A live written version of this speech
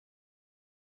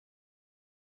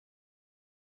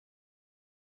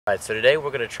Alright, so today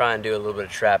we're going to try and do a little bit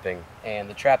of trapping, and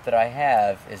the trap that I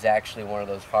have is actually one of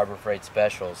those Harbor Freight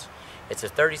specials. It's a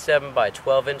 37 by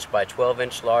 12 inch by 12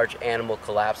 inch large animal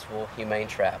collapsible humane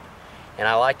trap, and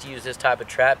I like to use this type of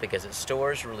trap because it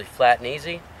stores really flat and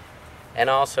easy, and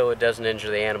also it doesn't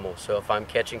injure the animal. So if I'm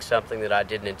catching something that I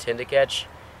didn't intend to catch,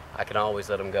 I can always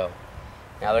let them go.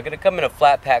 Now they're going to come in a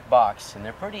flat pack box, and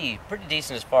they're pretty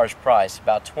decent as far as price,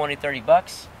 about 20-30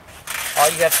 bucks. All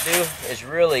you have to do is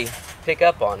really pick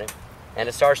up on it, and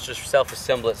it starts to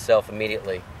self-assemble itself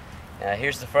immediately.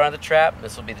 Here's the front of the trap.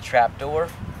 This will be the trap door.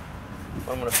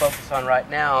 What I'm going to focus on right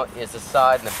now is the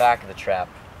side and the back of the trap.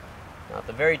 Now at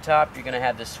the very top you're going to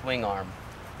have this swing arm,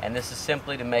 and this is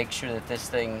simply to make sure that this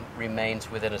thing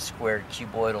remains within a squared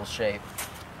cuboidal shape.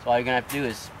 So all you're going to have to do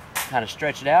is kind of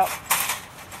stretch it out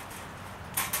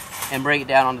and bring it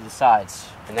down onto the sides,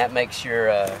 and that makes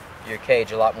your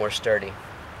cage a lot more sturdy.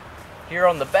 Here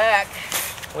on the back,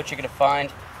 what you're going to find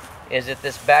is that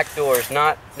this back door is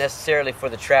not necessarily for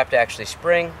the trap to actually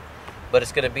spring, but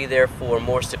it's going to be there for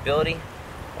more stability.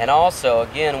 And also,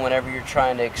 again, whenever you're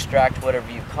trying to extract whatever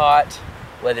you caught,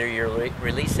 whether you're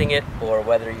releasing it or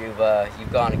whether you've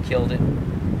gone and killed it,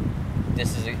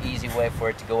 this is an easy way for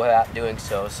it to go out doing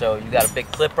so. So you got a big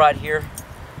clip right here.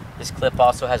 This clip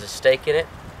also has a stake in it,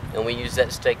 and we use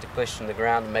that stake to push in the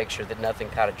ground to make sure that nothing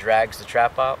kind of drags the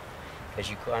trap out, because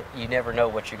you never know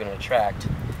what you're going to attract.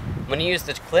 I'm going to use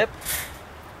this clip,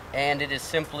 and it is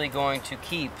simply going to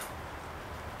keep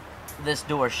this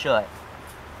door shut.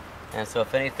 And so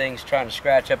if anything's trying to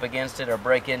scratch up against it or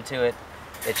break into it,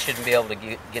 it shouldn't be able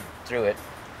to get through it.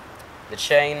 The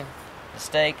chain, the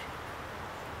stake,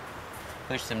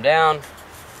 push them down,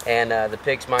 and the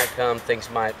pigs might come, things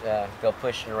might go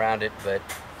pushing around it, but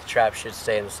the trap should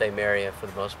stay in the same area for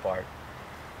the most part.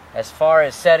 As far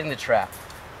as setting the trap,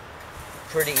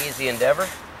 pretty easy endeavor.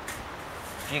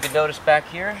 If you can notice back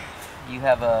here, you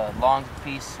have a long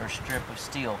piece or strip of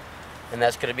steel, and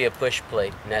that's going to be a push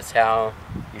plate, and that's how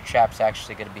your trap's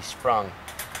actually going to be sprung.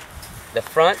 The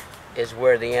front is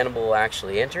where the animal will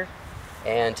actually enter,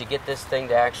 and to get this thing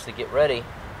to actually get ready,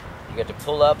 you got to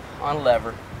pull up on a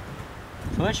lever,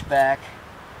 push back,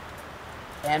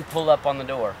 and pull up on the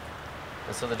door.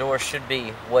 And so the door should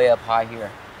be way up high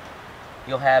here.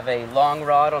 You'll have a long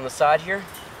rod on the side here.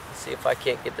 See if I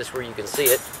can't get this where you can see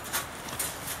it.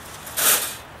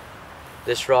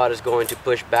 This rod is going to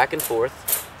push back and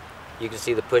forth. You can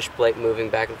see the push plate moving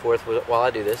back and forth while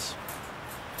I do this.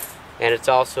 And it's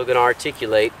also going to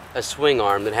articulate a swing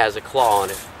arm that has a claw on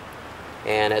it.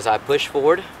 And as I push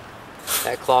forward,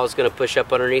 that claw is going to push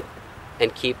up underneath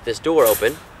and keep this door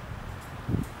open.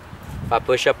 If I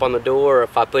push up on the door, or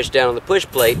if I push down on the push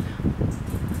plate,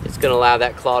 it's going to allow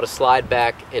that claw to slide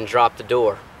back and drop the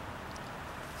door.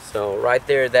 So right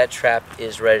there, that trap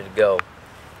is ready to go.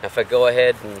 Now if I go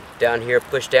ahead and down here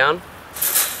push down,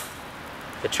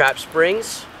 the trap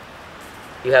springs.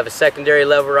 You have a secondary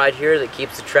lever right here that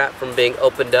keeps the trap from being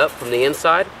opened up from the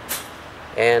inside.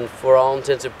 And for all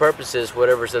intents and purposes,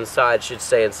 whatever's inside should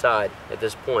stay inside at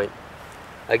this point.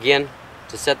 Again,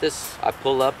 to set this, I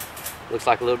pull up, looks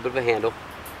like a little bit of a handle.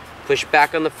 Push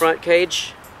back on the front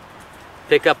cage,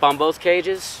 pick up on both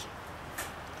cages.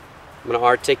 I'm going to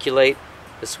articulate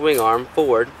the swing arm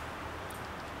forward.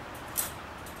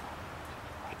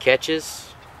 It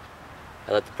catches.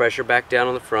 I let the pressure back down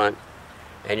on the front,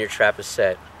 and your trap is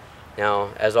set. Now,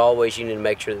 as always, you need to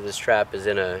make sure that this trap is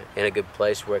in a good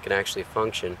place where it can actually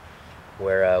function,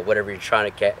 where whatever you're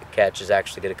trying to catch is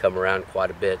actually going to come around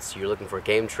quite a bit. So you're looking for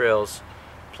game trails,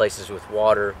 places with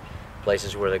water,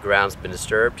 places where the ground's been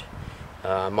disturbed.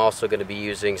 I'm also going to be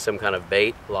using some kind of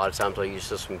bait. A lot of times I'll use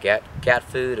some cat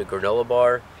food, a granola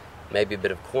bar, maybe a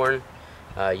bit of corn.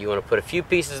 You want to put a few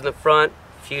pieces in the front,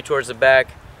 a few towards the back,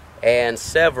 and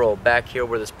several back here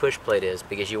where this push plate is,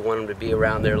 because you want them to be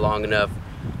around there long enough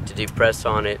to depress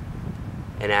on it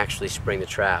and actually spring the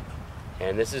trap.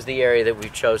 And this is the area that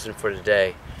we've chosen for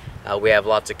today. We have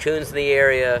lots of coons in the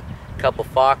area, a couple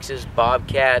foxes,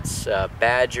 bobcats,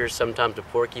 badgers, sometimes a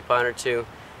porcupine or two,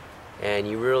 and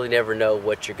you really never know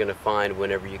what you're going to find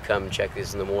whenever you come and check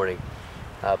these in the morning.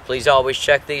 Please always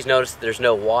check these. Notice there's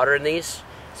no water in these,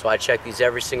 so I check these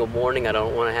every single morning. I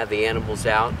don't want to have the animals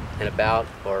out and about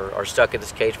or stuck in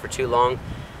this cage for too long.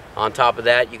 On top of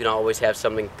that, you can always have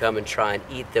something come and try and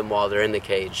eat them while they're in the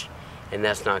cage, and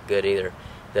that's not good either.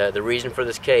 The reason for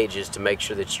this cage is to make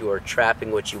sure that you are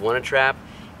trapping what you want to trap,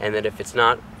 and that if it's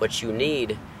not what you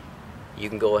need, you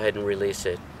can go ahead and release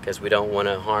it, because we don't want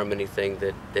to harm anything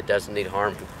that doesn't need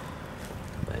harming.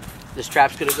 But this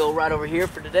trap's going to go right over here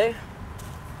for today.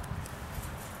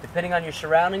 Depending on your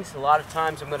surroundings, a lot of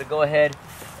times I'm going to go ahead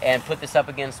and put this up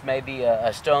against maybe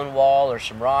a stone wall or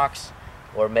some rocks,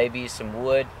 or maybe some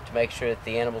wood, to make sure that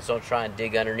the animals don't try and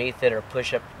dig underneath it or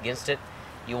push up against it.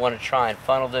 You want to try and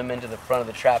funnel them into the front of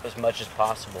the trap as much as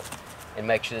possible and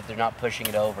make sure that they're not pushing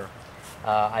it over.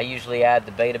 I usually add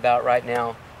the bait about right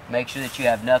now. Make sure that you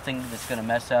have nothing that's going to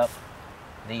mess up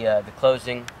the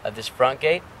closing of this front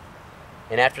gate.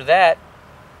 And after that,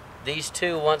 these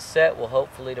two, once set, will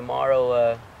hopefully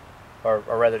tomorrow, or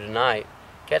rather tonight,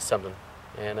 catch something.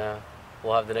 And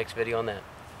we'll have the next video on that.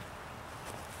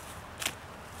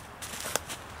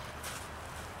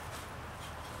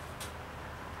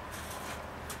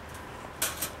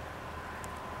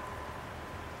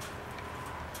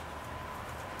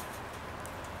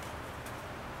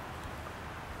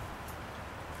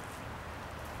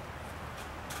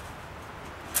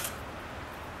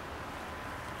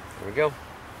 There we go.